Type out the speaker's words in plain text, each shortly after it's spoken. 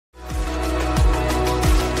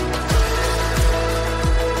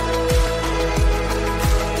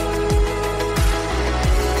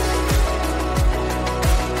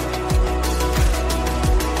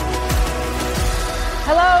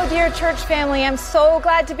family. I'm so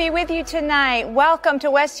glad to be with you tonight. Welcome to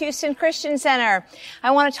West Houston Christian Center.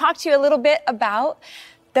 I want to talk to you a little bit about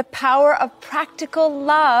the power of practical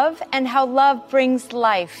love and how love brings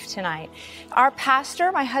life tonight. Our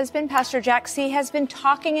pastor, my husband, Pastor Jack C., has been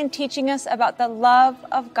talking and teaching us about the love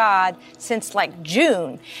of God since like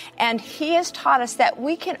June. And he has taught us that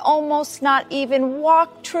we can almost not even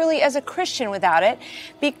walk truly as a Christian without it,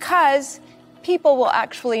 because people will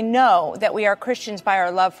actually know that we are Christians by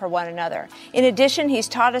our love for one another. In addition, he's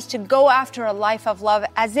taught us to go after a life of love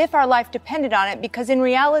as if our life depended on it, because in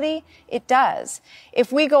reality, it does.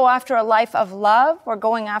 If we go after a life of love, we're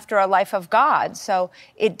going after a life of God. So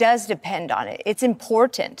it does depend on it. It's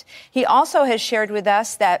important. He also has shared with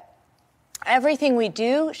us that everything we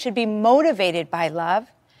do should be motivated by love,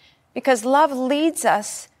 because love leads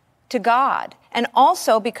us to God. And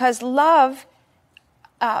also because love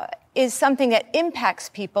is something that impacts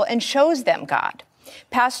people and shows them God.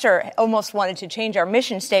 Pastor almost wanted to change our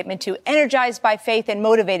mission statement to energized by faith and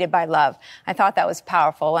motivated by love. I thought that was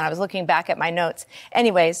powerful when I was looking back at my notes.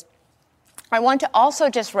 Anyways, I want to also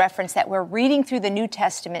just reference that we're reading through the New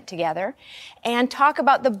Testament together and talk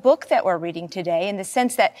about the book that we're reading today, in the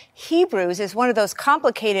sense that Hebrews is one of those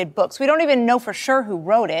complicated books. We don't even know for sure who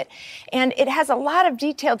wrote it, and it has a lot of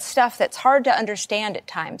detailed stuff that's hard to understand at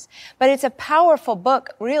times. But it's a powerful book,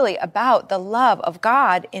 really, about the love of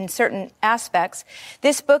God in certain aspects.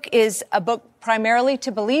 This book is a book primarily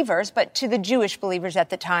to believers, but to the Jewish believers at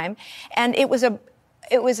the time, and it was a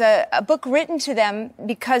book written to them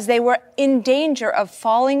because they were in danger of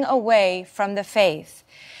falling away from the faith.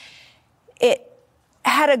 It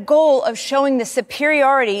had a goal of showing the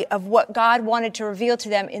superiority of what God wanted to reveal to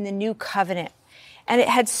them in the new covenant. And it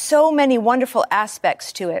had so many wonderful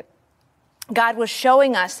aspects to it. God was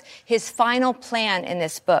showing us his final plan in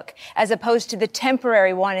this book, as opposed to the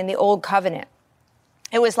temporary one in the old covenant.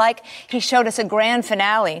 It was like he showed us a grand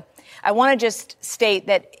finale. I want to just state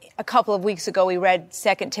that a couple of weeks ago, we read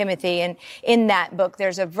 2 Timothy, and in that book,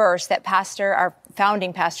 there's a verse that our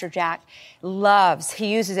founding pastor, Jack, loves.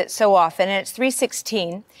 He uses it so often, and it's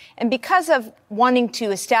 3:16. And because of wanting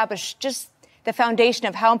to establish just the foundation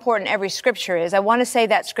of how important every scripture is, I want to say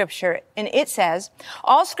that scripture, and it says,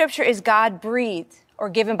 all scripture is God-breathed, or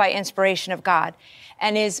given by inspiration of God,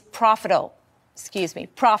 and is profitable,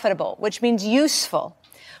 which means useful,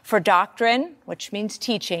 for doctrine, which means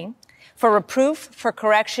teaching, for reproof, for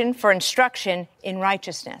correction, for instruction in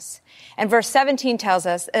righteousness. And verse 17 tells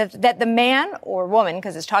us that the man or woman,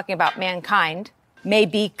 because it's talking about mankind, may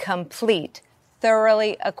be complete,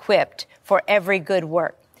 thoroughly equipped for every good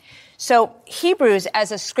work. So Hebrews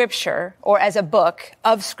as a scripture, or as a book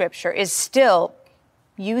of scripture, is still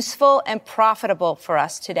useful and profitable for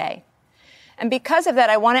us today. And because of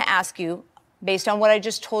that, I want to ask you, based on what I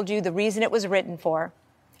just told you, the reason it was written for,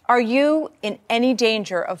 are you in any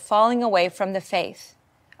danger of falling away from the faith?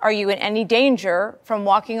 Are you in any danger from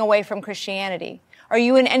walking away from Christianity? Are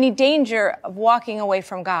you in any danger of walking away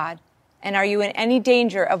from God? And are you in any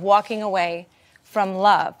danger of walking away from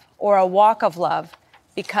love, or a walk of love?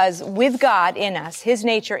 Because with God in us, his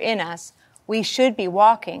nature in us, we should be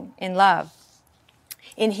walking in love.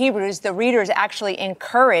 In Hebrews, the reader is actually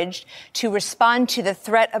encouraged to respond to the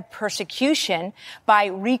threat of persecution by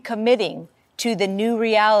recommitting to the new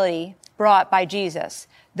reality brought by Jesus,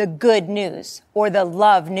 the good news, or the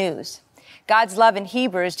love news. God's love in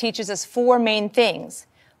Hebrews teaches us four main things.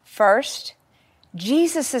 First,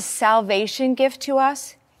 Jesus' salvation gift to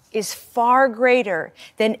us is far greater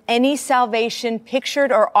than any salvation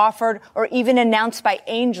pictured or offered or even announced by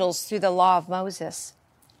angels through the law of Moses.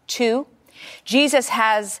 Two, Jesus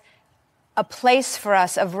has a place for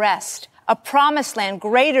us of rest, a promised land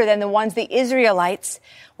greater than the ones the Israelites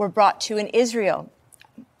were brought to in Israel.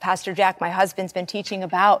 Pastor Jack, my husband's been teaching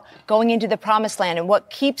about going into the promised land and what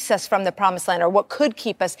keeps us from the promised land, or what could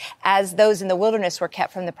keep us as those in the wilderness were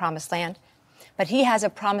kept from the promised land. But he has a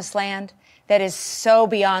promised land that is so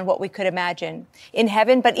beyond what we could imagine in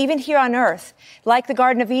heaven, but even here on earth, like the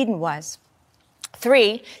Garden of Eden was.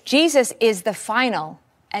 Three, Jesus is the final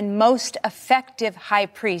and most effective high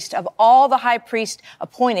priest of all the high priests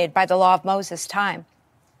appointed by the law of Moses' time.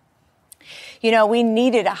 You know, we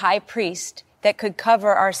needed a high priest that could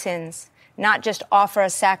cover our sins, not just offer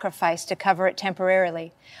a sacrifice to cover it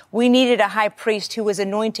temporarily. We needed a high priest who was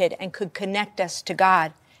anointed and could connect us to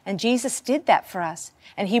God. And Jesus did that for us.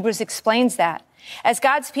 And Hebrews explains that. As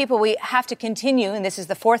God's people, we have to continue, and this is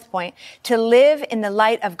the fourth point, to live in the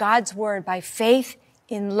light of God's word by faith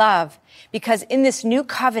in love, because in this new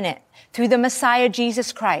covenant, through the Messiah,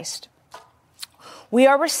 Jesus Christ, we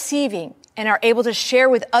are receiving and are able to share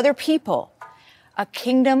with other people a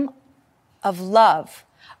kingdom of love,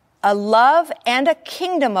 a love and a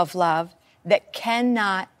kingdom of love that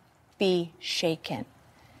cannot be shaken.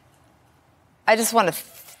 I just want to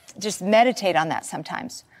just meditate on that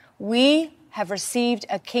sometimes. We have received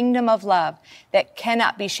a kingdom of love that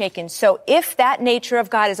cannot be shaken. So if that nature of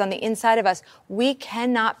God is on the inside of us, we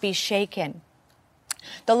cannot be shaken.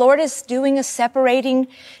 The Lord is doing a separating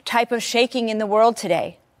type of shaking in the world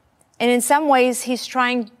today. And in some ways, he's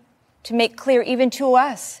trying to make clear even to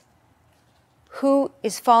us who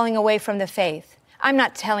is falling away from the faith. I'm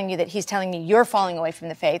not telling you that he's telling me you're falling away from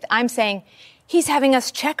the faith. I'm saying he's having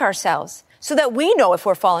us check ourselves so that we know if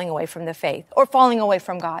we're falling away from the faith or falling away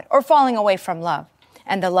from God or falling away from love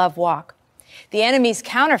and the love walk. The enemy's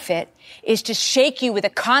counterfeit is to shake you with a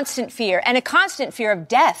constant fear and a constant fear of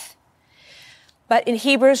death. But in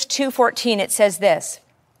Hebrews 2:14, it says this,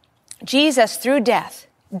 Jesus, through death,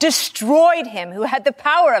 destroyed him who had the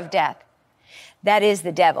power of death, that is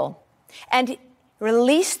the devil, and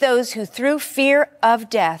released those who through fear of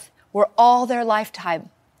death were all their lifetime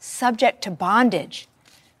subject to bondage.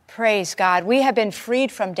 Praise God. We have been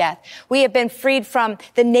freed from death. We have been freed from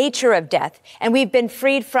the nature of death. And we've been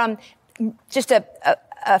freed from just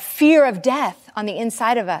a fear of death on the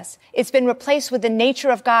inside of us. It's been replaced with the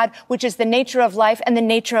nature of God, which is the nature of life and the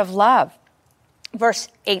nature of love. Verse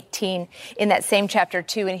 18 in that same chapter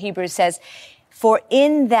 2 in Hebrews says, for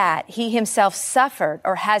in that he himself suffered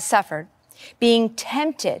or has suffered, being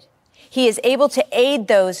tempted, he is able to aid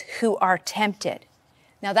those who are tempted.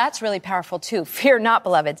 Now that's really powerful too. Fear not,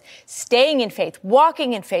 beloveds. Staying in faith,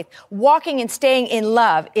 walking and staying in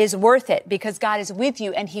love is worth it because God is with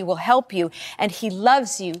you and he will help you and he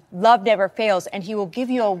loves you. Love never fails and he will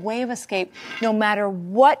give you a way of escape no matter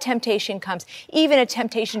what temptation comes, even a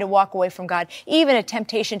temptation to walk away from God, even a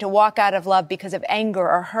temptation to walk out of love because of anger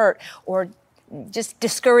or hurt or just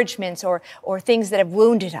discouragements or things that have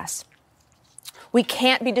wounded us. We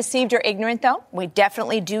can't be deceived or ignorant, though. We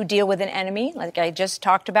definitely do deal with an enemy, like I just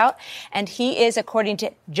talked about. And he is, according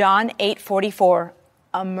to John 8:44,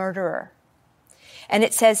 a murderer. And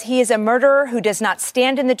it says he is a murderer who does not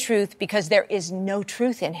stand in the truth because there is no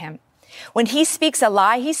truth in him. When he speaks a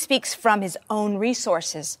lie, he speaks from his own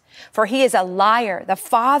resources, for he is a liar, the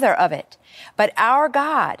father of it. But our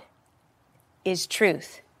God is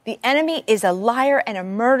truth. The enemy is a liar and a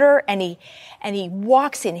murderer, and he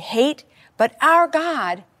walks in hate. But our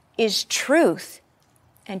God is truth,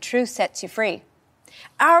 and truth sets you free.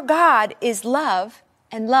 Our God is love,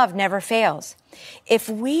 and love never fails. If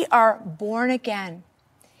we are born again,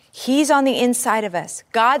 he's on the inside of us.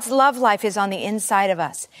 God's love life is on the inside of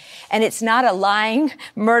us. And it's not a lying,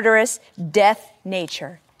 murderous, death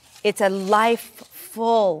nature. It's a life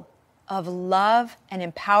full of love and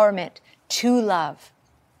empowerment to love.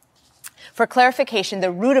 For clarification,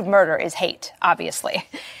 the root of murder is hate, obviously.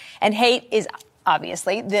 And hate is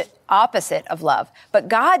obviously the opposite of love. But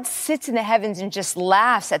God sits in the heavens and just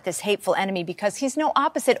laughs at this hateful enemy because he's no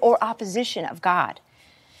opposite or opposition of God.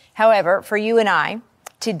 However, for you and I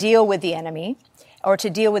to deal with the enemy or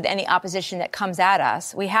to deal with any opposition that comes at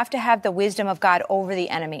us, we have to have the wisdom of God over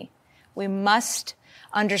the enemy. We must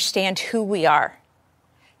understand who we are.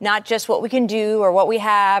 Not just what we can do or what we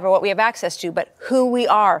have or what we have access to, but who we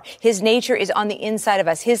are. His nature is on the inside of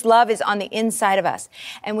us. His love is on the inside of us.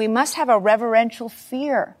 And we must have a reverential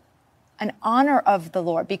fear, an honor of the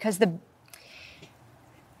Lord, because the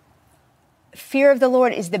fear of the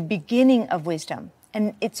Lord is the beginning of wisdom.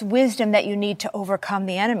 And it's wisdom that you need to overcome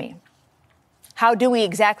the enemy. How do we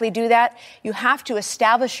exactly do that? You have to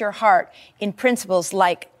establish your heart in principles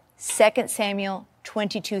like 2 Samuel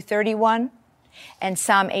 22:31. And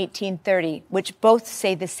Psalm 18:30, which both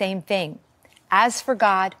say the same thing. As for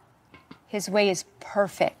God, his way is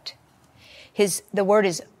perfect. The word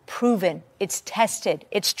is proven, it's tested,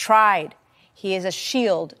 it's tried. He is a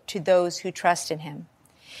shield to those who trust in him.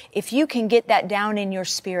 If you can get that down in your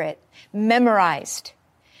spirit, memorized,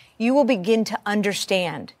 you will begin to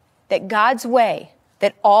understand that God's way,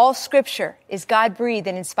 that all scripture is God-breathed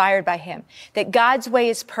and inspired by him, that God's way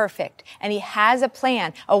is perfect, and he has a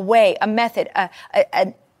plan, a way, a method,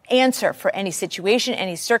 an answer for any situation,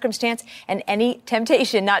 any circumstance, and any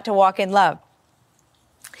temptation not to walk in love.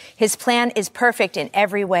 His plan is perfect in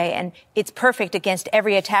every way, and it's perfect against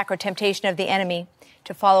every attack or temptation of the enemy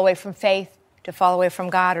to fall away from faith, to fall away from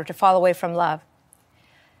God, or to fall away from love.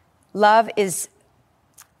 Love is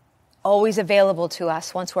always available to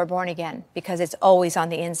us once we're born again because it's always on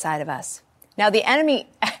the inside of us. Now, the enemy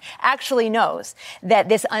actually knows that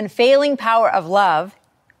this unfailing power of love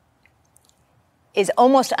is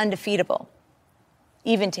almost undefeatable,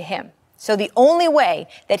 even to him. So the only way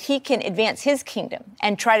that he can advance his kingdom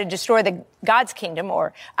and try to destroy God's kingdom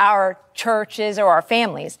or our churches or our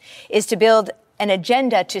families is to build an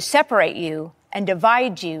agenda to separate you and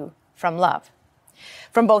divide you from love.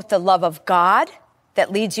 From both the love of God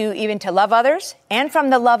that leads you even to love others and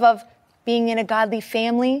from the love of being in a godly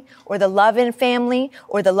family or the love in family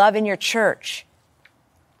or the love in your church.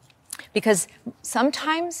 Because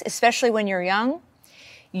sometimes, especially when you're young,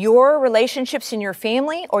 your relationships in your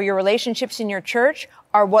family or your relationships in your church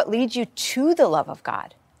are what leads you to the love of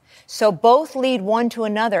God. So both lead one to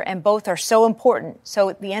another and both are so important.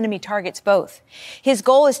 So the enemy targets both. His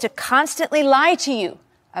goal is to constantly lie to you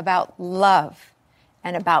about love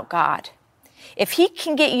and about God. If he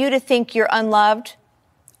can get you to think you're unloved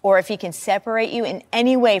or if he can separate you in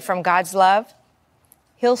any way from God's love,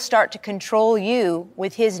 he'll start to control you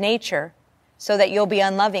with his nature so that you'll be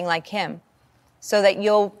unloving like him. So that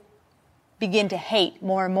you'll begin to hate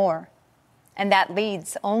more and more. And that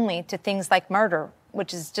leads only to things like murder,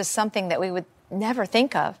 which is just something that we would never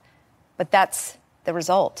think of. But that's the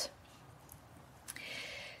result.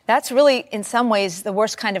 That's really, in some ways, the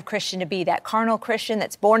worst kind of Christian to be, that carnal Christian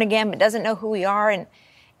that's born again but doesn't know who we are, and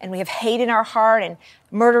we have hate in our heart and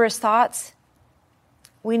murderous thoughts.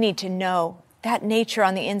 We need to know that nature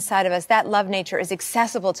on the inside of us, that love nature is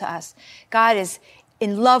accessible to us. God is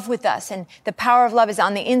in love with us, and the power of love is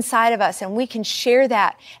on the inside of us, and we can share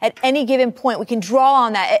that at any given point. We can draw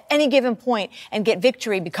on that at any given point and get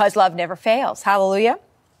victory because love never fails. Hallelujah.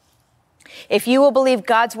 If you will believe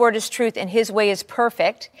God's word is truth and his way is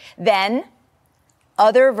perfect, then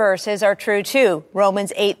other verses are true too.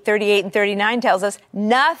 Romans 8:38 and 39 tells us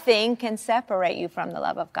nothing can separate you from the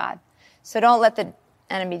love of God. So don't let the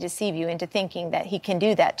enemy deceive you into thinking that he can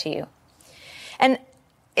do that to you. And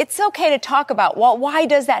it's okay to talk about, well, why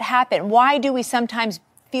does that happen? Why do we sometimes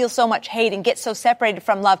feel so much hate and get so separated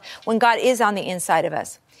from love when God is on the inside of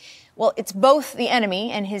us? Well, it's both the enemy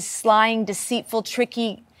and his slying, deceitful,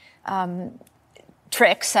 tricky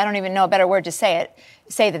tricks. I don't even know a better word to say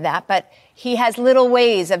than that, but he has little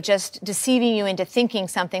ways of just deceiving you into thinking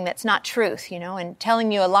something that's not truth, and telling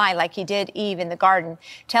you a lie like he did Eve in the garden,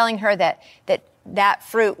 telling her that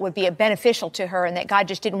fruit would be beneficial to her and that God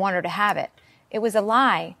just didn't want her to have it. It was a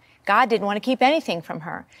lie. God didn't want to keep anything from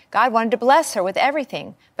her. God wanted to bless her with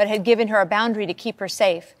everything, but had given her a boundary to keep her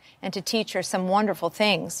safe and to teach her some wonderful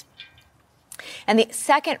things. And the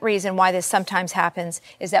second reason why this sometimes happens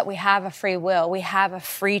is that we have a free will. We have a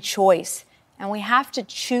free choice, and we have to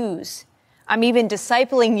choose. I'm even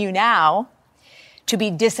discipling you now to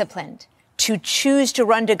be disciplined, to choose to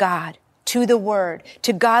run to God, to the Word,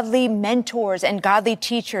 to godly mentors and godly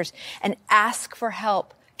teachers, and ask for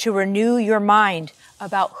help to renew your mind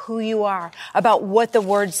about who you are, about what the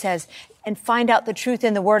Word says, and find out the truth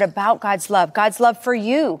in the Word about God's love for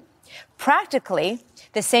you. Practically,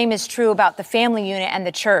 the same is true about the family unit and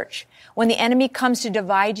the church. When the enemy comes to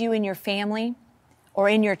divide you in your family, or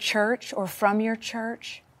in your church, or from your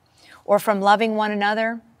church, or from loving one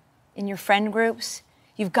another in your friend groups,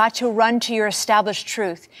 you've got to run to your established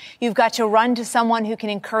truth. You've got to run to someone who can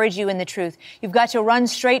encourage you in the truth. You've got to run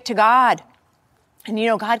straight to God. And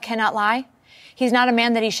God cannot lie. He's not a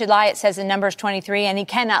man that he should lie, it says in Numbers 23, and he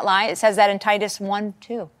cannot lie. It says that in Titus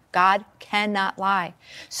 1:2. God cannot lie.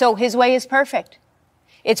 So his way is perfect.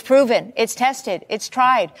 It's proven, it's tested, it's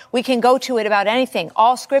tried. We can go to it about anything.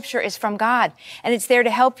 All scripture is from God, and it's there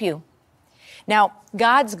to help you. Now,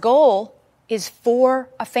 God's goal is for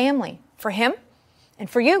a family, for him and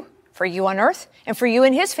for you on earth and for you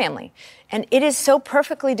and his family. And it is so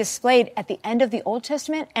perfectly displayed at the end of the Old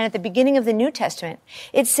Testament and at the beginning of the New Testament.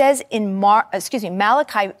 It says in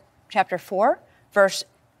Malachi chapter 4, verse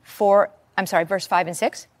 5 and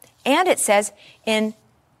 6. And it says in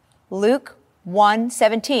Luke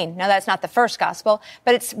 1:17. Now that's not the first gospel,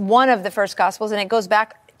 but it's one of the first gospels, and it goes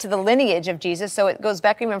back to the lineage of Jesus. So it goes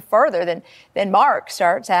back even further than Mark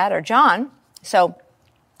starts at, or John. So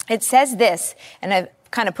it says this, and I've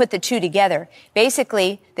kind of put the two together.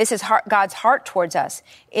 Basically, this is God's heart towards us.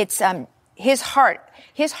 It's his heart.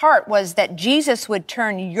 His heart was that Jesus would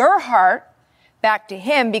turn your heart back to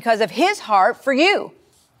him because of his heart for you.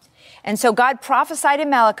 And so God prophesied in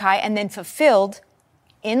Malachi and then fulfilled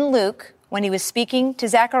in Luke when he was speaking to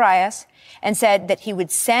Zacharias and said that he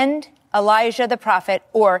would send Elijah the prophet,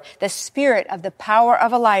 or the spirit of the power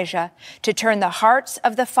of Elijah, to turn the hearts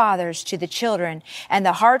of the fathers to the children and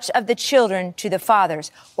the hearts of the children to the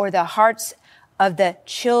fathers, or the hearts of the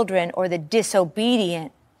children or the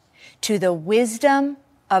disobedient to the wisdom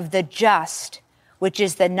of the just, which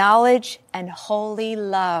is the knowledge and holy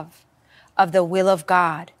love of the will of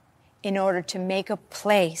God, in order to make a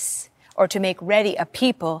place or to make ready a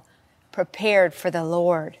people prepared for the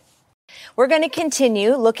Lord. We're going to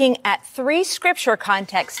continue looking at 3 scripture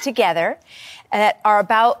contexts together that are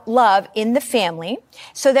about love in the family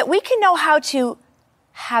so that we can know how to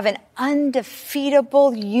have an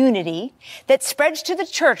undefeatable unity that spreads to the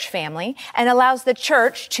church family and allows the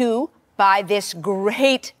church to, by this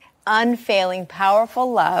great, unfailing,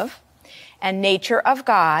 powerful love and nature of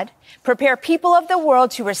God, prepare people of the world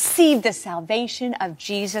to receive the salvation of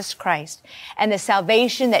Jesus Christ and the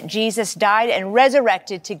salvation that Jesus died and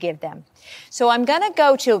resurrected to give them. So I'm going to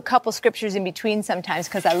go to a couple scriptures in between sometimes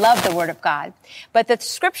because I love the Word of God. But the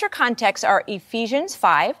scripture contexts are Ephesians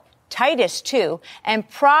 5, Titus 2, and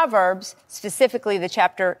Proverbs, specifically the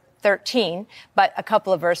chapter 13, but a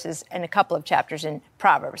couple of verses and a couple of chapters in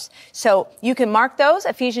Proverbs. So you can mark those,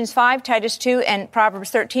 Ephesians 5, Titus 2, and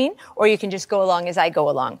Proverbs 13, or you can just go along as I go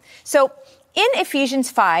along. So in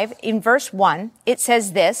Ephesians 5, in verse 1, it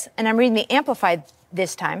says this, and I'm reading the Amplified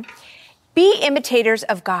this time, "Be imitators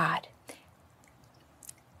of God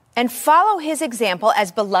and follow his example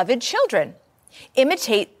as beloved children.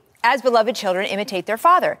 As beloved children, imitate their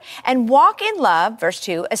father and walk in love," verse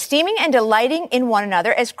 2, "esteeming and delighting in one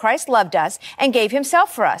another as Christ loved us and gave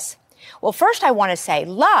himself for us." Well, first I want to say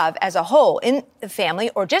love as a whole in the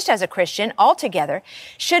family or just as a Christian altogether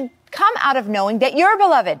should come out of knowing that you're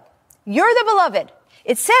beloved. You're the beloved.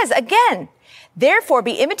 It says again, "Therefore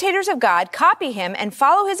be imitators of God, copy him and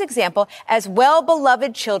follow his example as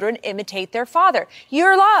well-beloved children imitate their father."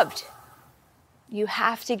 You're loved. You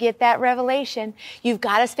have to get that revelation. You've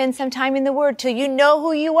got to spend some time in the Word till you know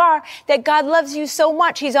who you are, that God loves you so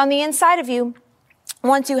much. He's on the inside of you.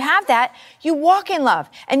 Once you have that, you walk in love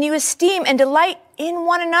and you esteem and delight in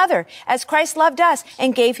one another as Christ loved us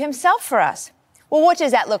and gave himself for us. Well, what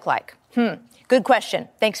does that look like? Good question.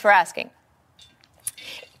 Thanks for asking.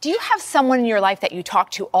 Do you have someone in your life that you talk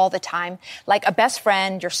to all the time, like a best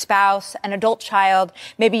friend, your spouse, an adult child,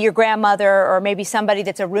 maybe your grandmother, or maybe somebody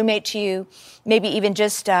that's a roommate to you, maybe even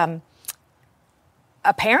just a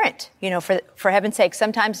parent, for heaven's sake.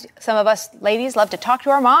 Sometimes some of us ladies love to talk to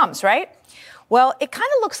our moms, right? Well, it kind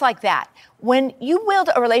of looks like that. When you build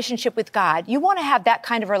a relationship with God, you want to have that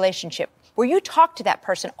kind of relationship where you talk to that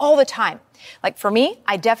person all the time. Like for me,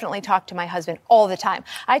 I definitely talk to my husband all the time.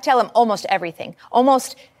 I tell him almost everything,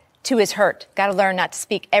 almost to his hurt. Got to learn not to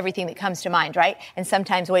speak everything that comes to mind, right? And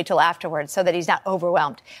sometimes wait till afterwards so that he's not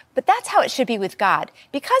overwhelmed. But that's how it should be with God.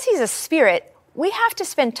 Because he's a spirit, we have to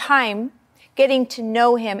spend time getting to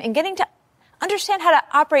know him and getting to understand how to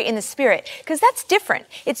operate in the spirit, because that's different.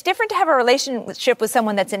 It's different to have a relationship with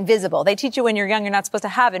someone that's invisible. They teach you when you're young, you're not supposed to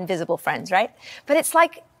have invisible friends, right? But it's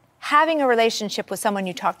like having a relationship with someone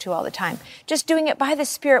you talk to all the time. Just doing it by the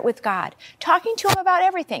Spirit with God. Talking to him about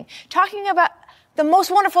everything. Talking about the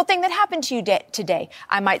most wonderful thing that happened to you today.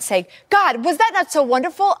 I might say, "God, was that not so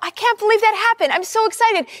wonderful? I can't believe that happened. I'm so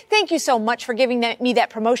excited. Thank you so much for giving me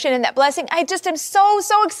that promotion and that blessing. I just am so,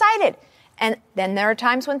 so excited." And then there are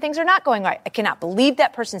times when things are not going right. I cannot believe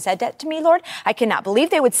that person said that to me, Lord. I cannot believe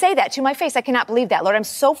they would say that to my face. I cannot believe that, Lord. I'm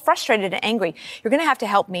so frustrated and angry. You're going to have to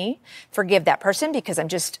help me forgive that person because I'm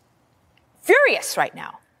just furious right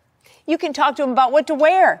now. You can talk to him about what to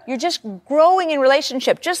wear. You're just growing in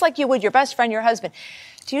relationship, just like you would your best friend, your husband.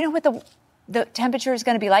 Do you know what the temperature is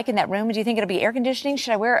going to be like in that room? Do you think it'll be air conditioning?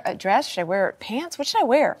 Should I wear a dress? Should I wear pants? What should I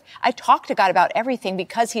wear? I talk to God about everything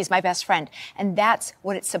because he's my best friend. And that's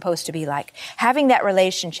what it's supposed to be like. Having that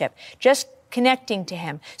relationship, just connecting to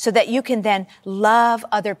him so that you can then love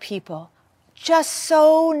other people just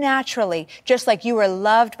so naturally, just like you were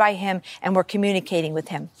loved by him and were communicating with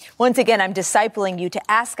him. Once again, I'm discipling you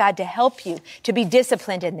to ask God to help you to be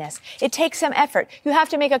disciplined in this. It takes some effort. You have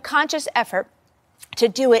to make a conscious effort to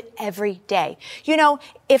do it every day.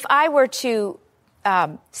 If I were to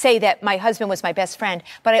say that my husband was my best friend,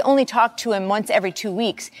 but I only talked to him once every 2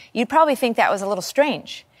 weeks, you'd probably think that was a little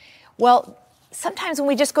strange. Well, sometimes when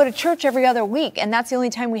we just go to church every other week and that's the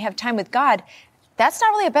only time we have time with God, that's not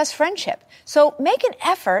really a best friendship. So make an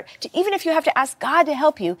effort to, even if you have to ask God to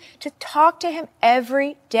help you, to talk to him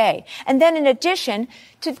every day. And then in addition,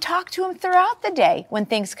 to talk to him throughout the day when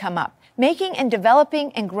things come up, making and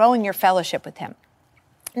developing and growing your fellowship with him.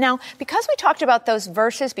 Now, because we talked about those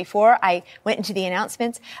verses before I went into the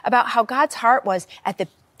announcements about how God's heart was at the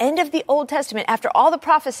end of the Old Testament, after all the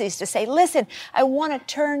prophecies, to say, listen, I want to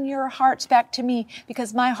turn your hearts back to me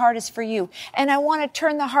because my heart is for you. And I want to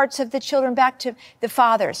turn the hearts of the children back to the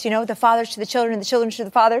fathers, the fathers to the children and the children to the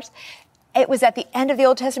fathers. It was at the end of the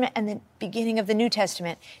Old Testament and the beginning of the New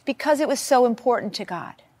Testament because it was so important to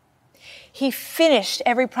God. He finished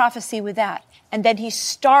every prophecy with that. And then he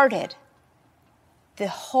started the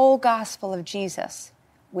whole gospel of Jesus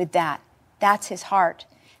with that. That's his heart.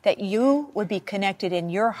 that you would be connected in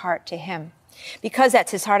your heart to him. Because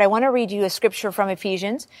that's his heart, I want to read you a scripture from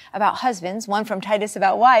Ephesians about husbands, one from Titus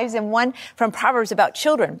about wives, and one from Proverbs about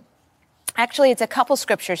children. Actually, it's a couple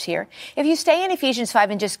scriptures here. If you stay in Ephesians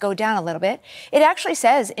 5 and just go down a little bit, it actually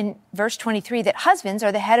says in verse 23 that husbands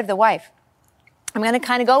are the head of the wife. I'm going to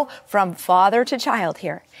kind of go from father to child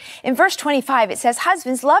here. In verse 25, it says,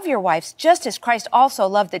 husbands, love your wives, just as Christ also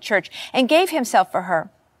loved the church and gave himself for her.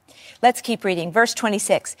 Let's keep reading. Verse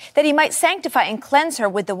 26, that he might sanctify and cleanse her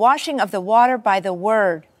with the washing of the water by the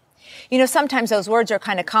word. You know, sometimes those words are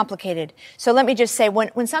kind of complicated. So let me just say,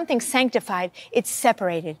 when something's sanctified, it's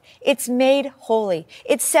separated. It's made holy.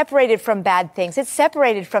 It's separated from bad things. It's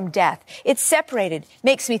separated from death. It's separated.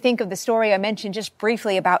 Makes me think of the story I mentioned just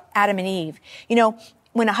briefly about Adam and Eve. You know,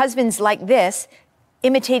 when a husband's like this,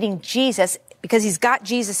 imitating Jesus, because he's got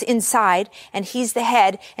Jesus inside, and he's the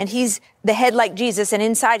head like Jesus, and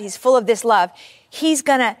inside he's full of this love, he's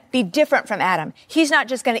gonna be different from Adam. He's not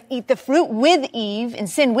just gonna eat the fruit with Eve and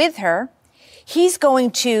sin with her. He's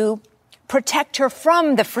going to protect her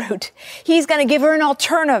from the fruit. He's gonna give her an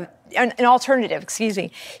alternative.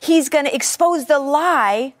 He's gonna expose the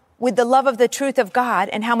lie with the love of the truth of God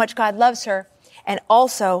and how much God loves her, and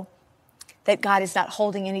also that God is not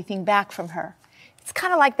holding anything back from her. It's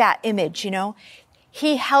kind of like that image, you know.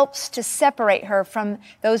 He helps to separate her from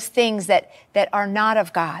those things that are not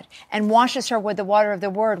of God and washes her with the water of the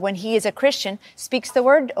word. When he is a Christian, speaks the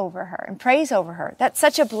word over her and prays over her. That's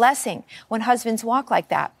such a blessing when husbands walk like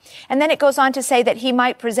that. And then it goes on to say that he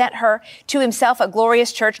might present her to himself a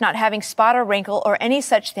glorious church, not having spot or wrinkle or any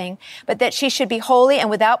such thing, but that she should be holy and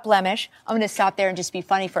without blemish. I'm going to stop there and just be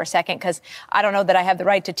funny for a second, because I don't know that I have the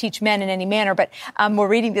right to teach men in any manner, but we're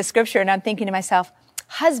reading this scripture and I'm thinking to myself,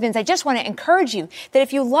 husbands, I just want to encourage you that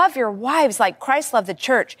if you love your wives like Christ loved the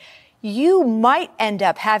church, you might end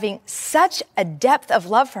up having such a depth of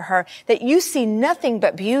love for her that you see nothing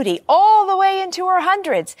but beauty all the way into her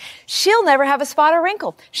hundreds. She'll never have a spot or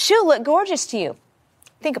wrinkle. She'll look gorgeous to you.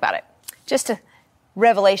 Think about it. Just a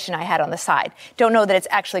revelation I had on the side. Don't know that it's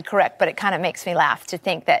actually correct, but it kind of makes me laugh to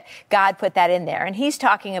think that God put that in there. And he's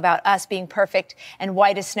talking about us being perfect and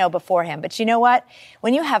white as snow before him. But you know what?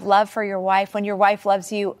 When you have love for your wife, when your wife loves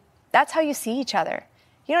you, that's how you see each other.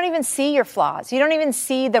 You don't even see your flaws. You don't even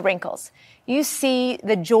see the wrinkles. You see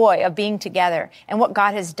the joy of being together and what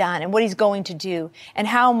God has done and what he's going to do and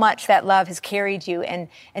how much that love has carried you and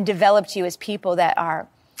developed you as people that are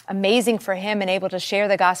amazing for him and able to share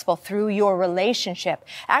the gospel through your relationship.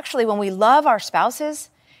 Actually, when we love our spouses,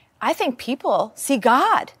 I think people see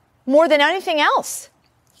God more than anything else.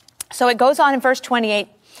 So it goes on in verse 28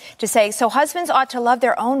 to say, so husbands ought to love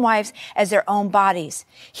their own wives as their own bodies.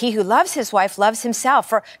 He who loves his wife loves himself,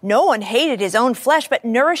 for no one hated his own flesh, but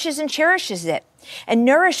nourishes and cherishes it. And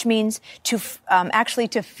nourish means to actually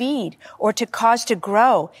to feed or to cause to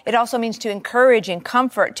grow. It also means to encourage and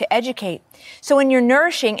comfort, to educate. So when you're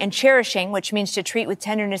nourishing and cherishing, which means to treat with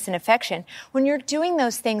tenderness and affection, when you're doing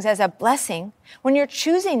those things as a blessing, when you're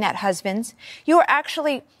choosing that, husbands, you are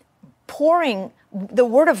actually pouring the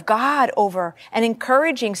word of God over and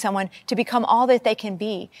encouraging someone to become all that they can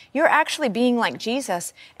be. You're actually being like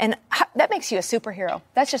Jesus, and that makes you a superhero.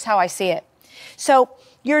 That's just how I see it. So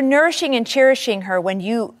you're nourishing and cherishing her when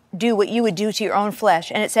you do what you would do to your own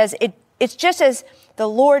flesh. And it says it's just as the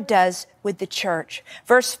Lord does with the church.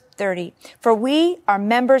 Verse 30, for we are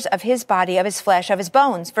members of his body, of his flesh, of his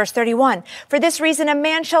bones. Verse 31, for this reason a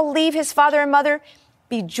man shall leave his father and mother,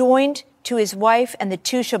 be joined to his wife, and the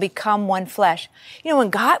two shall become one flesh. You know,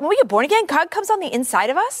 when we get born again, God comes on the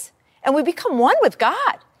inside of us and we become one with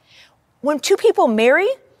God. When two people marry,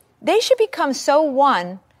 they should become so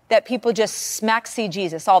one that people just smack see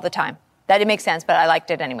Jesus all the time. That didn't make sense, but I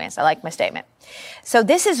liked it anyways. I like my statement. So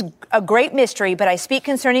this is a great mystery, but I speak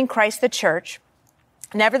concerning Christ, the church.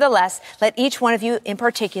 Nevertheless, let each one of you in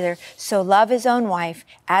particular so love his own wife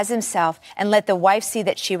as himself, and let the wife see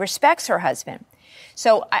that she respects her husband.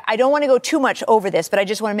 So I don't want to go too much over this, but I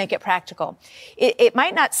just want to make it practical. It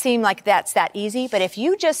might not seem like that's that easy, but if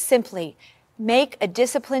you just simply make a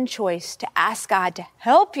disciplined choice to ask God to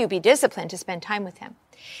help you be disciplined to spend time with him,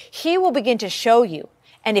 he will begin to show you.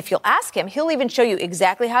 And if you'll ask him, he'll even show you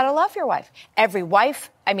exactly how to love your wife. Every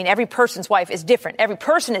person's wife is different. Every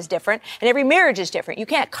person is different, and every marriage is different. You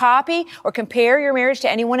can't copy or compare your marriage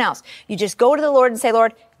to anyone else. You just go to the Lord and say,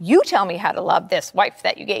 Lord, you tell me how to love this wife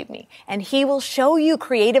that you gave me. And he will show you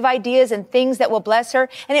creative ideas and things that will bless her.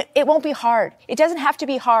 And it won't be hard. It doesn't have to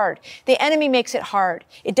be hard. The enemy makes it hard.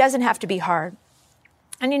 It doesn't have to be hard.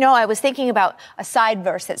 And you know, I was thinking about a side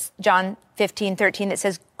verse that's John 15:13 that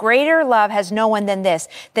says, greater love has no one than this,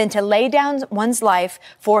 than to lay down one's life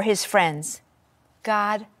for his friends.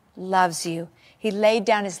 God loves you. He laid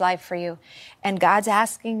down his life for you. And God's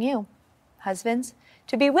asking you, husbands,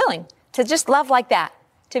 to be willing to just love like that,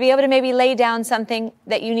 to be able to maybe lay down something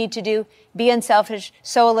that you need to do, be unselfish,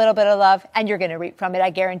 sow a little bit of love, and you're going to reap from it, I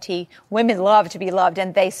guarantee. Women love to be loved,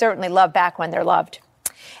 and they certainly love back when they're loved.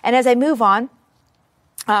 And as I move on,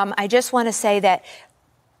 I just want to say that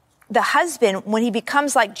the husband, when he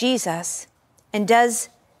becomes like Jesus and does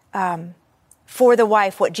for the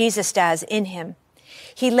wife what Jesus does in him,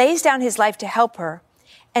 he lays down his life to help her,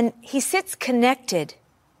 and he sits connected,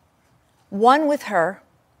 one with her,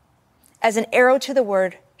 as an arrow to the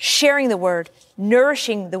word, sharing the word,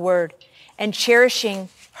 nourishing the word, and cherishing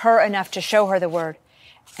her enough to show her the word.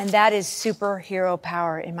 And that is superhero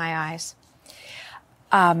power in my eyes.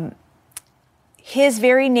 His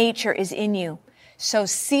very nature is in you. So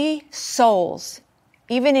see souls,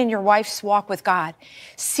 even in your wife's walk with God.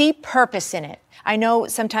 See purpose in it. I know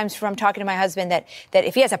sometimes from talking to my husband that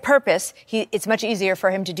if he has a purpose, it's much easier for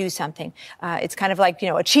him to do something. It's kind of like,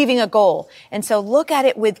 achieving a goal. And so look at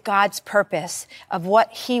it with God's purpose of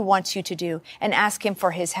what he wants you to do and ask him for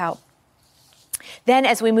his help. Then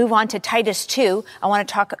as we move on to Titus 2, I want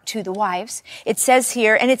to talk to the wives. It says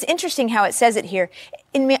here, and it's interesting how it says it here.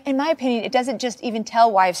 In my opinion, it doesn't just even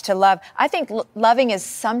tell wives to love. I think loving is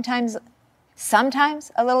sometimes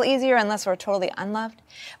a little easier unless we're totally unloved.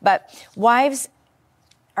 But wives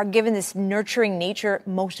are given this nurturing nature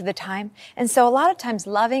most of the time. And so a lot of times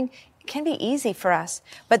loving can be easy for us.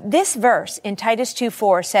 But this verse in Titus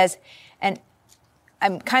 2:4 says, and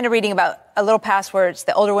I'm kind of reading about a little past where it's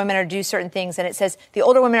the older women are to do certain things. And it says the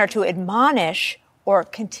older women are to admonish or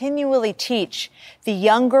continually teach the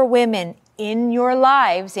younger women in your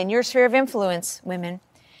lives, in your sphere of influence, women.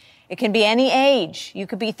 It can be any age. You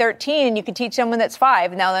could be 13 and you could teach someone that's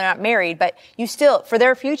 5. Now they're not married, but you still, for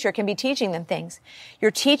their future, can be teaching them things. You're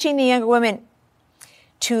teaching the younger women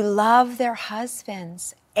to love their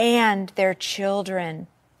husbands and their children.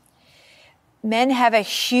 Men have a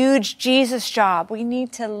huge Jesus job. We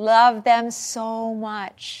need to love them so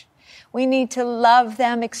much. We need to love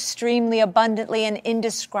them extremely abundantly and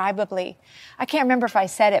indescribably. I can't remember if I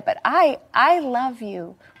said it, but I love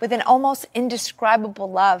you with an almost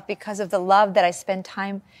indescribable love because of the love that I spend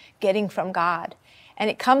time getting from God. And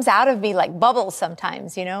it comes out of me like bubbles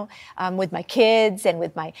sometimes, with my kids and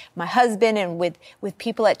with my husband and with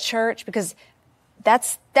people at church, because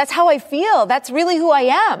that's how I feel. That's really who I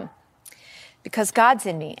am. Because God's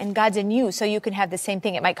in me and God's in you, so you can have the same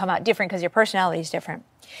thing. It might come out different because your personality is different.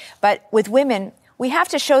 But with women, we have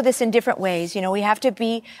to show this in different ways. We have to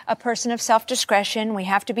be a person of self-discretion. We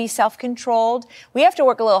have to be self-controlled. We have to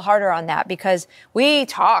work a little harder on that because we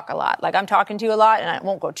talk a lot. Like I'm talking to you a lot, and it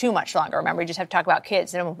won't go too much longer. Remember, you just have to talk about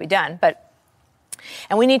kids, then it won't be done.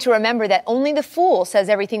 And we need to remember that only the fool says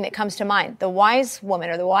everything that comes to mind. The wise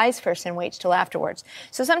woman or the wise person waits till afterwards.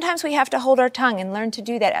 So sometimes we have to hold our tongue and learn to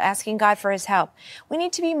do that, asking God for his help. We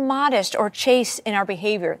need to be modest or chaste in our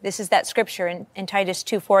behavior. This is that scripture in Titus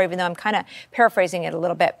 2:4, even though I'm kind of paraphrasing it a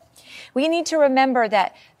little bit. We need to remember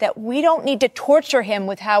that we don't need to torture him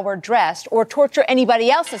with how we're dressed or torture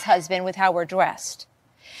anybody else's husband with how we're dressed.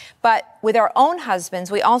 But with our own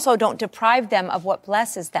husbands, we also don't deprive them of what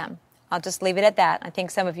blesses them. I'll just leave it at that. I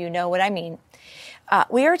think some of you know what I mean.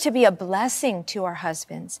 We are to be a blessing to our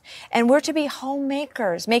husbands, and we're to be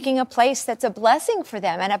homemakers, making a place that's a blessing for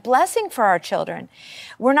them and a blessing for our children.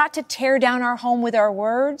 We're not to tear down our home with our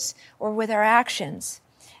words or with our actions.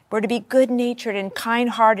 We're to be good-natured and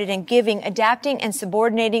kind-hearted and giving, adapting and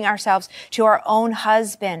subordinating ourselves to our own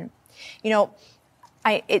husband.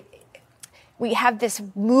 We have this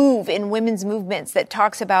move in women's movements that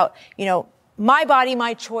talks about, my body,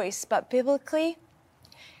 my choice. But biblically,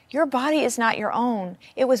 your body is not your own.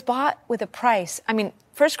 It was bought with a price. 1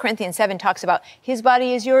 Corinthians 7 talks about his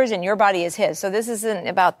body is yours and your body is his. So this isn't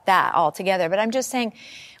about that altogether. But I'm just saying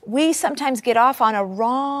we sometimes get off on a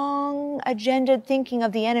wrong agenda thinking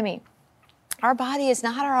of the enemy. Our body is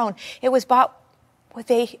not our own. It was bought with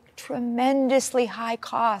a tremendously high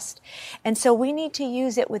cost. And so we need to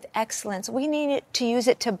use it with excellence. We need to use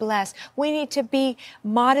it to bless. We need to be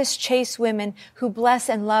modest, chaste women who bless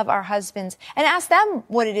and love our husbands and ask them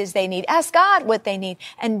what it is they need. Ask God what they need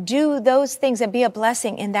and do those things and be a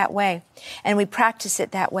blessing in that way. And we practice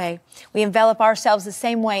it that way. We envelop ourselves the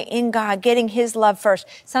same way in God, getting his love first.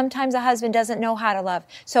 Sometimes a husband doesn't know how to love.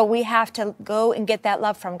 So we have to go and get that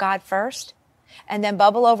love from God first and then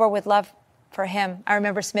bubble over with love for him. I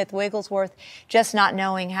remember Smith Wigglesworth just not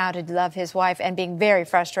knowing how to love his wife and being very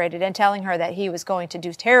frustrated and telling her that he was going to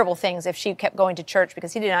do terrible things if she kept going to church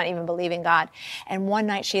because he did not even believe in God. And one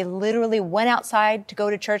night she literally went outside to go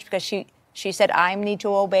to church because she She said, I need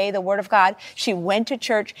to obey the word of God. She went to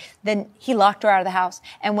church. Then he locked her out of the house.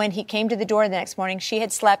 And when he came to the door the next morning, she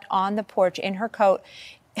had slept on the porch in her coat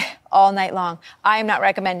all night long. I am not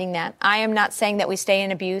recommending that. I am not saying that we stay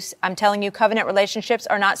in abuse. I'm telling you, covenant relationships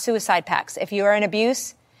are not suicide pacts. If you are in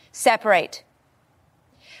abuse, separate.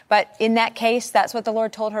 But in that case, that's what the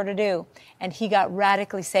Lord told her to do. And he got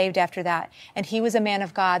radically saved after that. And he was a man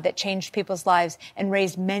of God that changed people's lives and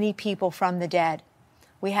raised many people from the dead.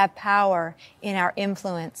 We have power in our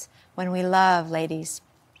influence when we love, ladies.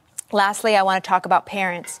 Lastly, I want to talk about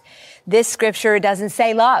parents. This scripture doesn't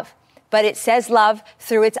say love, but it says love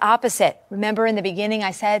through its opposite. Remember in the beginning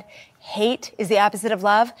I said hate is the opposite of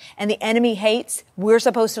love, and the enemy hates. We're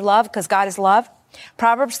supposed to love because God is love.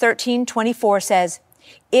 Proverbs 13:24 says,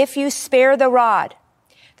 if you spare the rod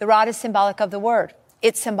is symbolic of the word.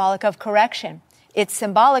 It's symbolic of correction. It's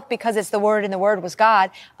symbolic because it's the word and the word was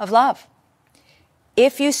God of love.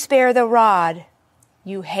 If you spare the rod,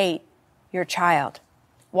 you hate your child.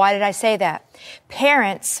 Why did I say that?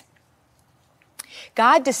 Parents,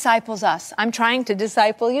 God disciples us. I'm trying to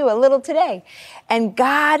disciple you a little today. And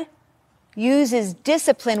God uses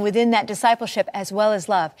discipline within that discipleship as well as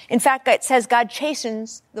love. In fact, it says God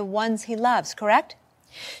chastens the ones he loves, correct?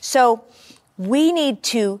 So we need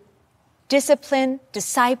to discipline,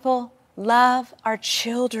 disciple, love our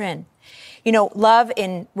children. You know, love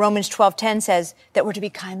in Romans 12:10 says that we're to be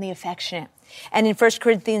kindly affectionate. And in 1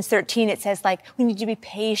 Corinthians 13, it says we need to be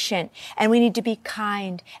patient and we need to be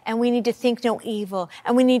kind and we need to think no evil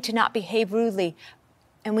and we need to not behave rudely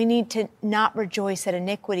and we need to not rejoice at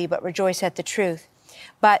iniquity, but rejoice at the truth.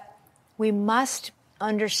 But we must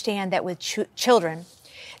understand that with children,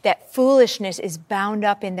 that foolishness is bound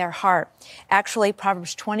up in their heart. Actually,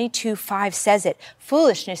 Proverbs 22:5 says it.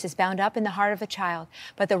 Foolishness is bound up in the heart of a child,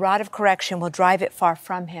 but the rod of correction will drive it far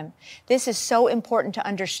from him. This is so important to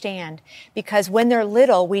understand because when they're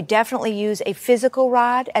little, we definitely use a physical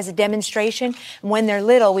rod as a demonstration. When they're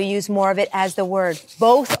little, we use more of it as the word.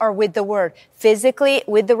 Both are with the word. Physically,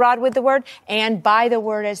 with the rod, with the word, and by the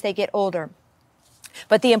word as they get older.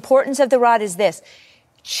 But the importance of the rod is this.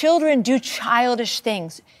 Children do childish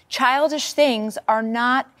things. Childish things are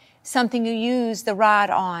not something you use the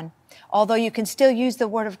rod on, although you can still use the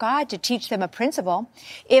word of God to teach them a principle.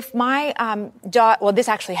 If my this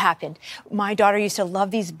actually happened. My daughter used to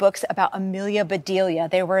love these books about Amelia Bedelia.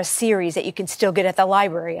 They were a series that you can still get at the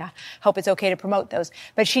library. I hope it's okay to promote those.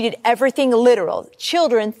 But she did everything literal.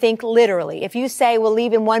 Children think literally. If you say, we'll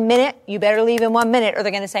leave in 1 minute, you better leave in 1 minute, or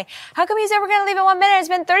they're going to say, how come you said we're going to leave in 1 minute? It's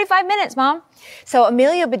been 35 minutes, Mom. So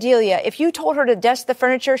Amelia Bedelia, if you told her to dust the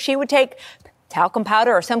furniture, she would take talcum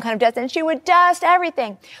powder or some kind of dust, and she would dust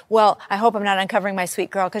everything. Well, I hope I'm not uncovering my sweet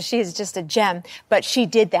girl because she is just a gem, but she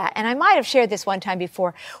did that. And I might have shared this one time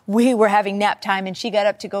before. We were having nap time and she got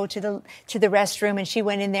up to go to the restroom and she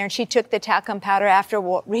went in there and she took the talcum powder after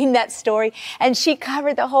reading that story and she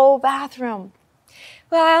covered the whole bathroom.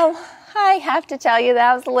 Well, I have to tell you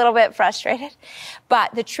that I was a little bit frustrated.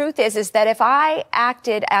 But the truth is that if I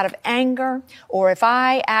acted out of anger, or if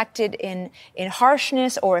I acted in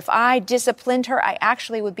harshness, or if I disciplined her, I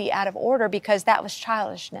actually would be out of order because that was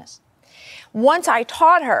childishness. Once I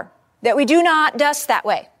taught her that we do not dust that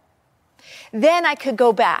way, then I could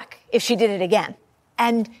go back if she did it again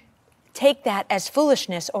and take that as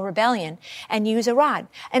foolishness or rebellion and use a rod.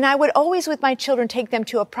 And I would always, with my children, take them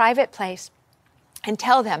to a private place and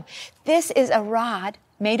tell them, this is a rod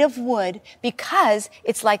made of wood because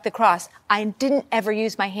it's like the cross. I didn't ever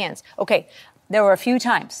use my hands. Okay, there were a few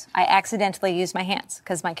times I accidentally used my hands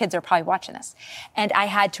because my kids are probably watching this. And I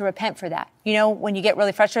had to repent for that. You know, when you get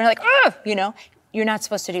really frustrated, you're like, ugh, you know, you're not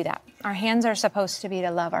supposed to do that. Our hands are supposed to be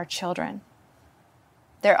to love our children.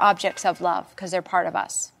 They're objects of love because they're part of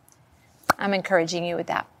us. I'm encouraging you with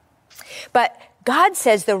that. But God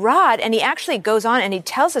says the rod, and he actually goes on and he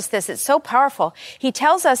tells us this. It's so powerful. He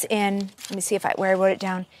tells us in, let me see where I wrote it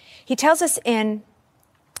down. He tells us in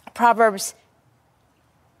Proverbs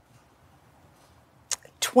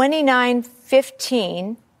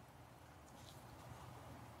 29:15.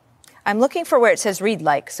 I'm looking for where it says read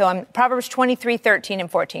like. So I'm Proverbs 23:13 and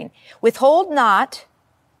 14. Withhold not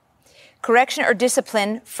correction or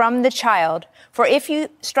discipline from the child, for if you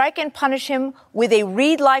strike and punish him with a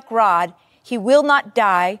reed-like rod, he will not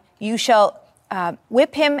die. You shall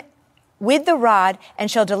whip him with the rod and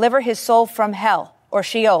shall deliver his soul from hell or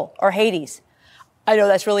Sheol or Hades. I know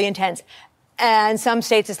that's really intense. And some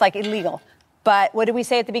states it's like illegal. But what did we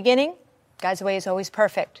say at the beginning? God's way is always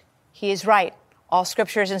perfect. He is right. All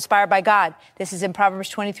scripture is inspired by God. This is in Proverbs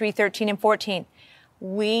 23:13 and 14.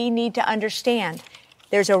 We need to understand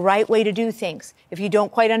There's a right way to do things. If you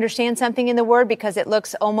don't quite understand something in the Word because it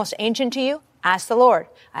looks almost ancient to you, ask the Lord.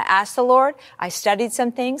 I asked the Lord. I studied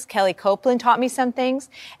some things. Kelly Copeland taught me some things.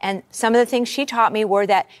 And some of the things she taught me were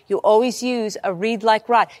that you always use a reed like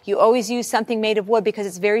rod. You always use something made of wood because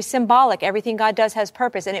it's very symbolic. Everything God does has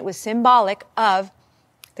purpose. And it was symbolic of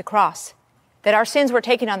the cross, that our sins were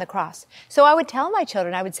taken on the cross. So I would tell my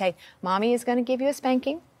children, I would say, Mommy is going to give you a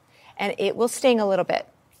spanking and it will sting a little bit.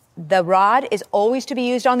 The rod is always to be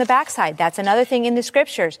used on the backside. That's another thing in the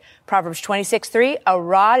scriptures. Proverbs 26:3, a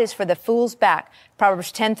rod is for the fool's back.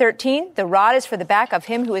 Proverbs 10:13, the rod is for the back of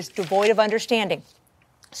him who is devoid of understanding.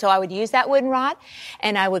 So I would use that wooden rod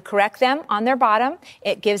and I would correct them on their bottom.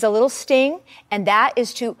 It gives a little sting, and that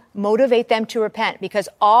is to motivate them to repent, because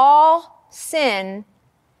all sin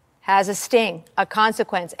has a sting, a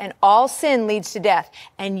consequence, and all sin leads to death.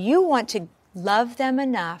 And you want to love them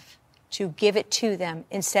enough to give it to them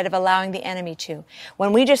instead of allowing the enemy to.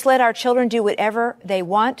 When we just let our children do whatever they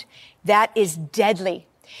want, that is deadly.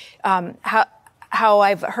 How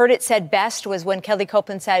I've heard it said best was when Kelly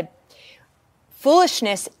Copeland said,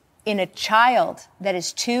 foolishness in a child that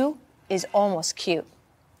is 2 is almost cute.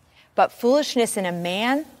 But foolishness in a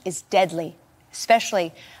man is deadly,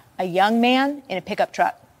 especially a young man in a pickup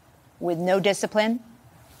truck with no discipline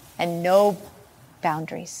and no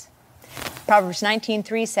boundaries. Proverbs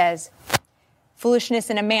 19:3 says, foolishness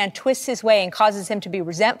in a man twists his way and causes him to be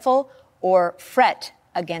resentful or fret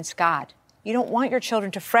against God. You don't want your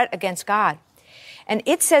children to fret against God. And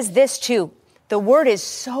it says this too. The word is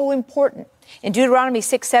so important. In Deuteronomy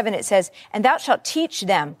 6:7 it says, and thou shalt teach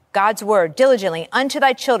them God's word diligently unto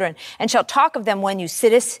thy children, and shalt talk of them when you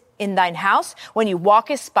sittest in thine house, when you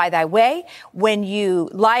walkest by thy way, when you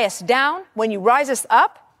liest down, when you risest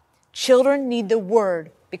up. Children need the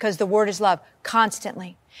word, because the word is love,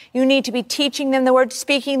 constantly. You need to be teaching them the word,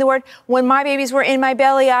 speaking the word. When my babies were in my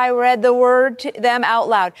belly, I read the word to them out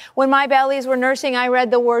loud. When my bellies were nursing, I read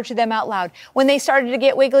the word to them out loud. When they started to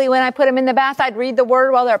get wiggly, when I put them in the bath, I'd read the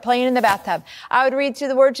word while they're playing in the bathtub. I would read through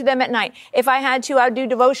the word to them at night. If I had to, I would do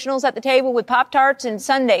devotionals at the table with Pop-Tarts and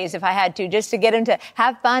Sundays if I had to, just to get them to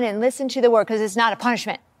have fun and listen to the word, because it's not a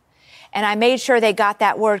punishment. And I made sure they got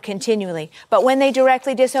that word continually. But when they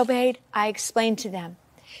directly disobeyed, I explained to them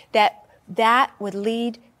that would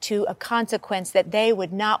lead to a consequence that they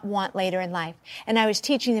would not want later in life. And I was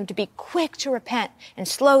teaching them to be quick to repent and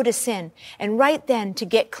slow to sin and right then to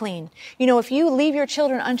get clean. You know, if you leave your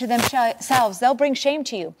children unto themselves, they'll bring shame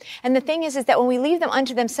to you. And the thing is that when we leave them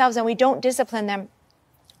unto themselves and we don't discipline them,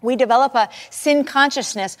 we develop a sin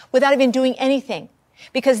consciousness without even doing anything,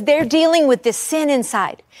 because they're dealing with this sin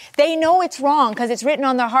inside. They know it's wrong because it's written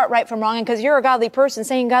on their heart right from wrong, and because you're a godly person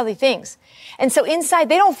saying godly things. And so inside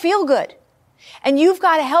they don't feel good. And you've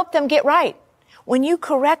got to help them get right. When you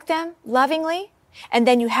correct them lovingly, and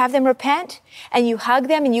then you have them repent, and you hug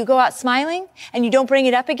them, and you go out smiling, and you don't bring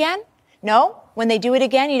it up again. No, when they do it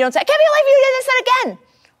again, you don't say, I can't believe you did this again.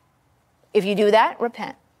 If you do that,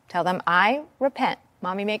 repent. Tell them, I repent.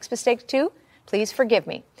 Mommy makes mistakes too. Please forgive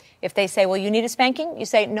me. If they say, well, you need a spanking, you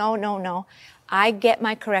say, no. I get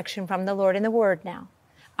my correction from the Lord in the Word now.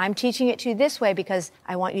 I'm teaching it to you this way because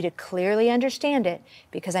I want you to clearly understand it,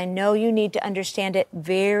 because I know you need to understand it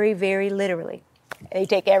very, very literally. They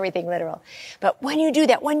take everything literal. But when you do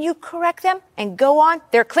that, when you correct them and go on,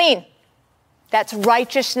 they're clean. That's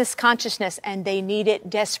righteousness consciousness, and they need it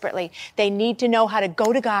desperately. They need to know how to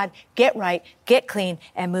go to God, get right, get clean,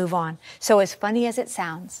 and move on. So as funny as it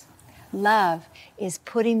sounds, love is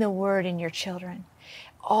putting the word in your children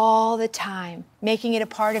all the time, making it a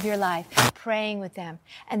part of your life, praying with them,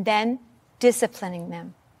 and then disciplining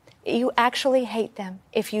them. You actually hate them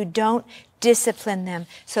if you don't discipline them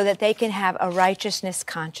so that they can have a righteousness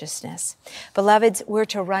consciousness. Beloveds, we're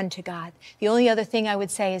to run to God. The only other thing I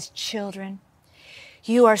would say is, children,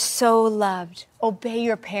 you are so loved. Obey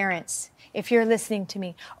your parents. If you're listening to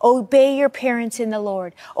me, obey your parents in the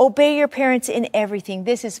Lord. Obey your parents in everything.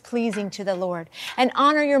 This is pleasing to the Lord. And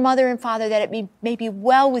honor your mother and father, that it may be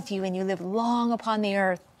well with you and you live long upon the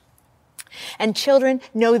earth. And children,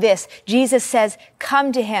 know this. Jesus says,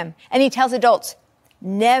 come to him. And he tells adults,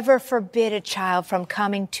 never forbid a child from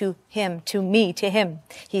coming to him, to me, to him,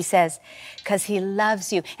 he says, because he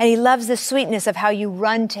loves you. And he loves the sweetness of how you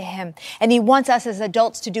run to him. And he wants us as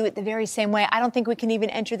adults to do it the very same way. I don't think we can even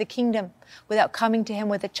enter the kingdom without coming to him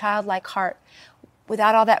with a childlike heart,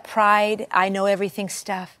 without all that pride, I know everything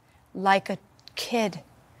stuff, like a kid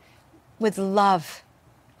with love,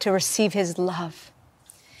 to receive his love.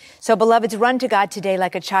 So beloveds, run to God today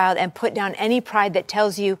like a child and put down any pride that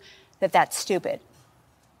tells you that that's stupid.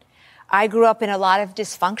 I grew up in a lot of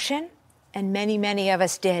dysfunction, and many, many of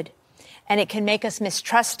us did. And it can make us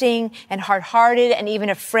mistrusting and hard-hearted and even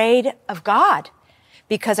afraid of God,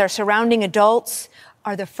 because our surrounding adults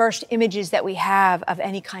are the first images that we have of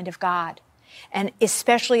any kind of God. And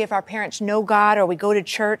especially if our parents know God or we go to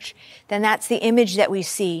church, then that's the image that we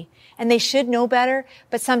see. And they should know better,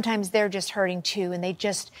 but sometimes they're just hurting too, and they've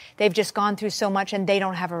just gone through so much and they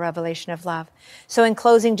don't have a revelation of love. So in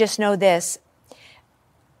closing, just know this.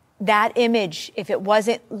 That image, if it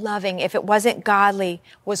wasn't loving, if it wasn't godly,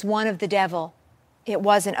 was one of the devil. It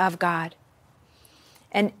wasn't of God.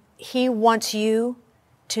 And he wants you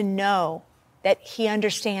to know that he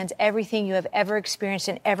understands everything you have ever experienced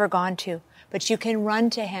and ever gone to. But you can run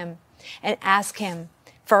to him and ask him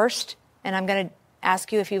first, and I'm going to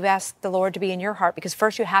ask you if you've asked the Lord to be in your heart, because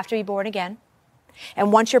first you have to be born again.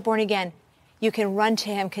 And once you're born again, you can run to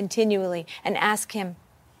him continually and ask him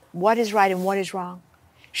what is right and what is wrong.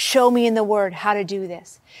 Show me in the Word how to do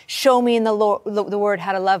this. Show me in the Word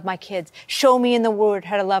how to love my kids. Show me in the Word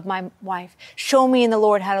how to love my wife. Show me in the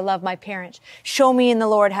Lord how to love my parents. Show me in the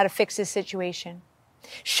Lord how to fix this situation.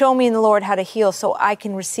 Show me in the Lord how to heal so I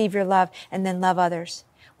can receive your love and then love others.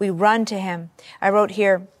 We run to him. I wrote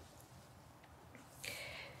here,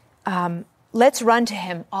 let's run to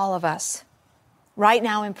him, all of us, right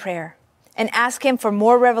now in prayer, and ask him for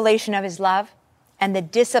more revelation of his love and the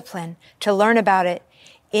discipline to learn about it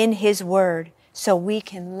in his word so we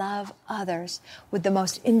can love others with the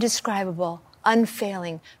most indescribable,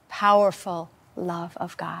 unfailing, powerful love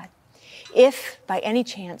of God. If by any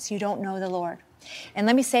chance you don't know the Lord, and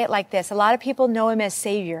let me say it like this. A lot of people know him as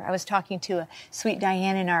Savior. I was talking to a sweet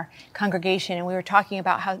Diane in our congregation, and we were talking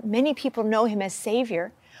about how many people know him as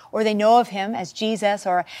Savior, or they know of him as Jesus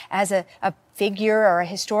or as a figure or a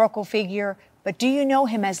historical figure. But do you know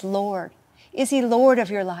him as Lord? Is he Lord of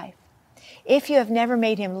your life? If you have never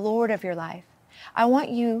made him Lord of your life, I want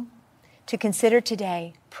you to consider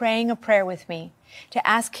today praying a prayer with me to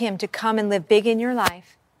ask him to come and live big in your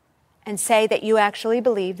life and say that you actually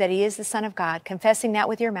believe that he is the Son of God, confessing that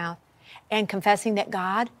with your mouth and confessing that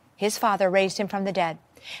God, his Father, raised him from the dead.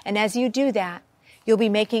 And as you do that, you'll be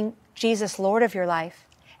making Jesus Lord of your life.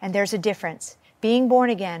 And there's a difference. Being born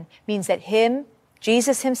again means that him,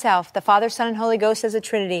 Jesus himself, the Father, Son, and Holy Ghost as a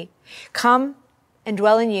Trinity, come and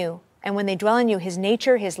dwell in you. And when they dwell in you, his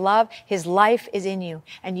nature, his love, his life is in you.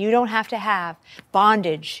 And you don't have to have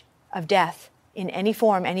bondage of death in any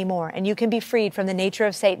form anymore. And you can be freed from the nature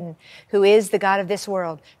of Satan, who is the God of this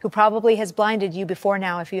world, who probably has blinded you before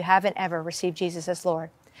now if you haven't ever received Jesus as Lord.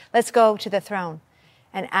 Let's go to the throne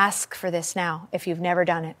and ask for this now if you've never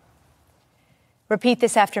done it. Repeat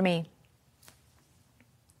this after me.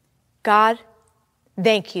 God,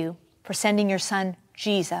 thank you for sending your Son,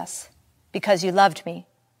 Jesus, because you loved me,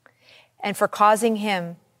 and for causing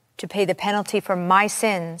him to pay the penalty for my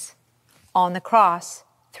sins on the cross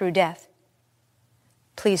through death.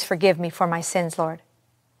 Please forgive me for my sins, Lord.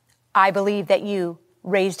 I believe that you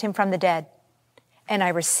raised him from the dead, and I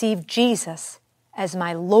receive Jesus as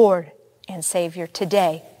my Lord and Savior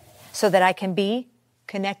today so that I can be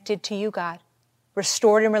connected to you, God,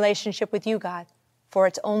 restored in relationship with you, God, for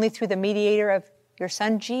it's only through the mediator of your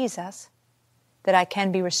Son, Jesus, that I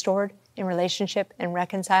can be restored in relationship and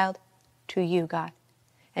reconciled to you, God.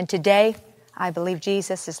 And today, I believe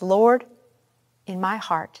Jesus is Lord in my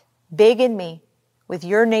heart, big in me, with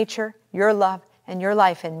your nature, your love, and your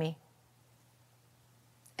life in me.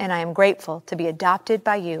 And I am grateful to be adopted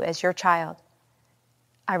by you as your child.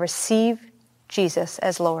 I receive Jesus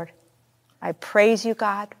as Lord. I praise you,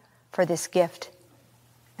 God, for this gift,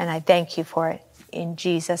 and I thank you for it in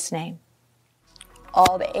Jesus' name.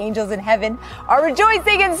 All the angels in heaven are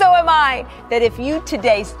rejoicing, and so am I, that if you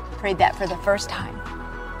today prayed that for the first time,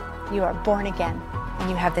 you are born again, and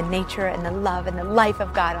you have the nature and the love and the life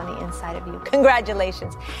of God on the inside of you.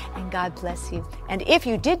 Congratulations, and God bless you. And if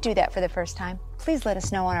you did do that for the first time, please let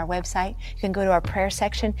us know on our website. You can go to our prayer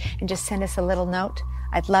section and just send us a little note.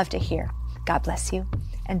 I'd love to hear. God bless you.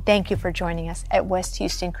 And thank you for joining us at West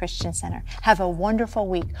Houston Christian Center. Have a wonderful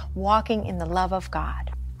week walking in the love of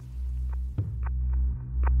God.